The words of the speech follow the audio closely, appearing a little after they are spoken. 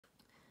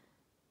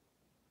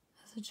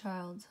As a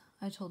child,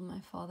 I told my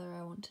father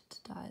I wanted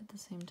to die at the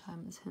same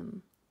time as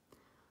him,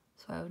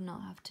 so I would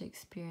not have to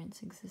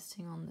experience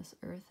existing on this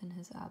earth in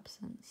his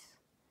absence.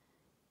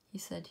 He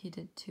said he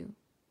did too,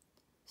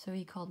 so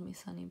he called me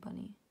Sunny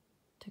Bunny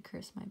to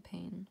curse my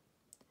pain.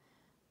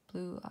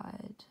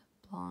 Blue-eyed,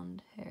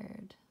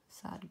 blonde-haired,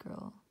 sad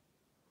girl.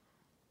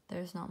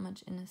 There's not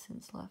much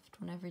innocence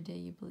left when every day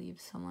you believe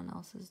someone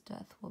else's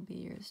death will be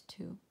yours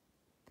too.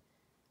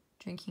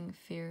 Drinking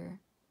fear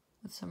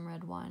with some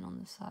red wine on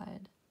the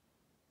side.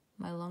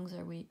 My lungs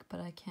are weak, but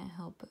I can't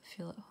help but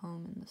feel at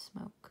home in the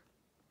smoke.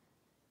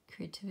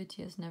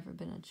 Creativity has never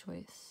been a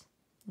choice.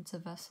 It's a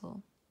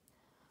vessel,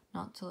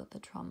 not to let the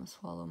trauma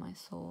swallow my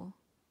soul.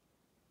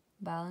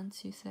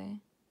 Balance, you say?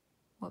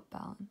 What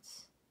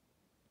balance?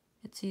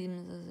 It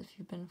seems as if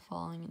you've been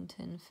falling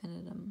into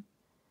infinitum,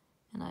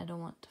 and I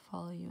don't want to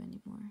follow you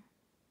anymore.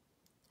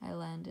 I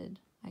landed,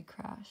 I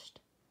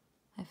crashed,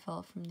 I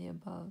fell from the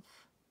above.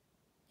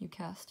 You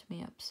cast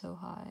me up so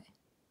high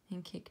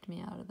and kicked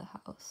me out of the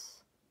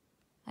house.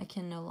 I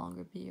can no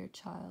longer be your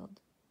child,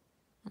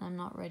 and I'm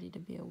not ready to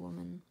be a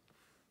woman.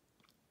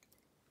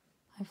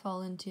 I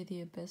fall into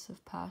the abyss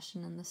of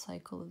passion and the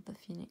cycle of the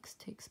phoenix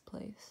takes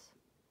place.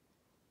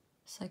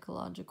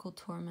 Psychological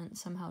torment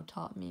somehow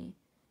taught me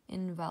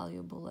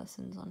invaluable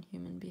lessons on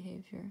human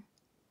behavior.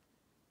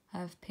 I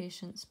have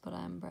patience, but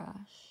I am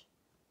brash.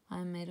 I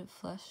am made of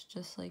flesh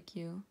just like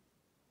you.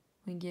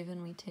 We give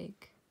and we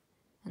take,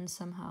 and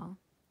somehow,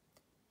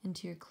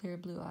 into your clear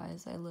blue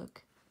eyes I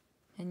look,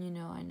 and you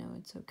know I know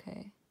it's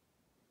okay,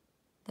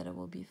 that it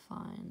will be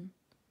fine,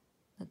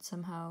 that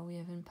somehow we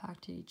have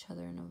impacted each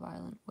other in a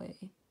violent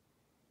way.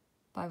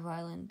 By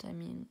violent, I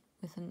mean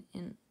with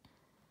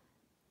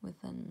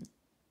an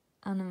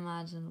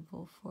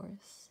unimaginable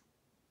force,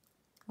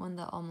 one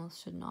that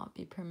almost should not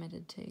be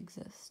permitted to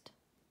exist.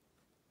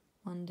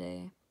 One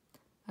day,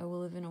 I will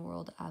live in a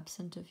world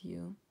absent of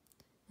you,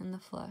 in the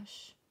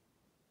flesh,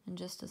 and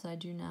just as I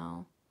do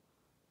now,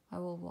 I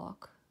will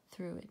walk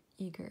through it,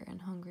 eager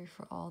and hungry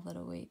for all that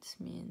awaits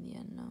me in the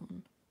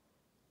unknown.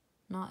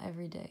 Not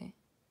every day,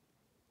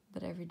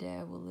 but every day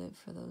I will live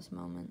for those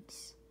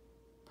moments,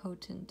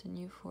 potent and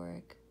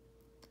euphoric,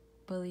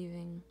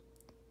 believing,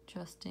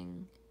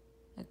 trusting,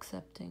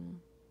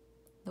 accepting.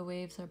 The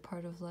waves are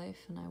part of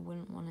life, and I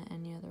wouldn't want it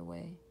any other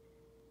way.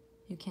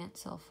 You can't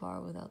sail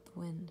far without the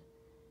wind,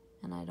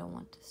 and I don't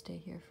want to stay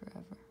here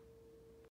forever.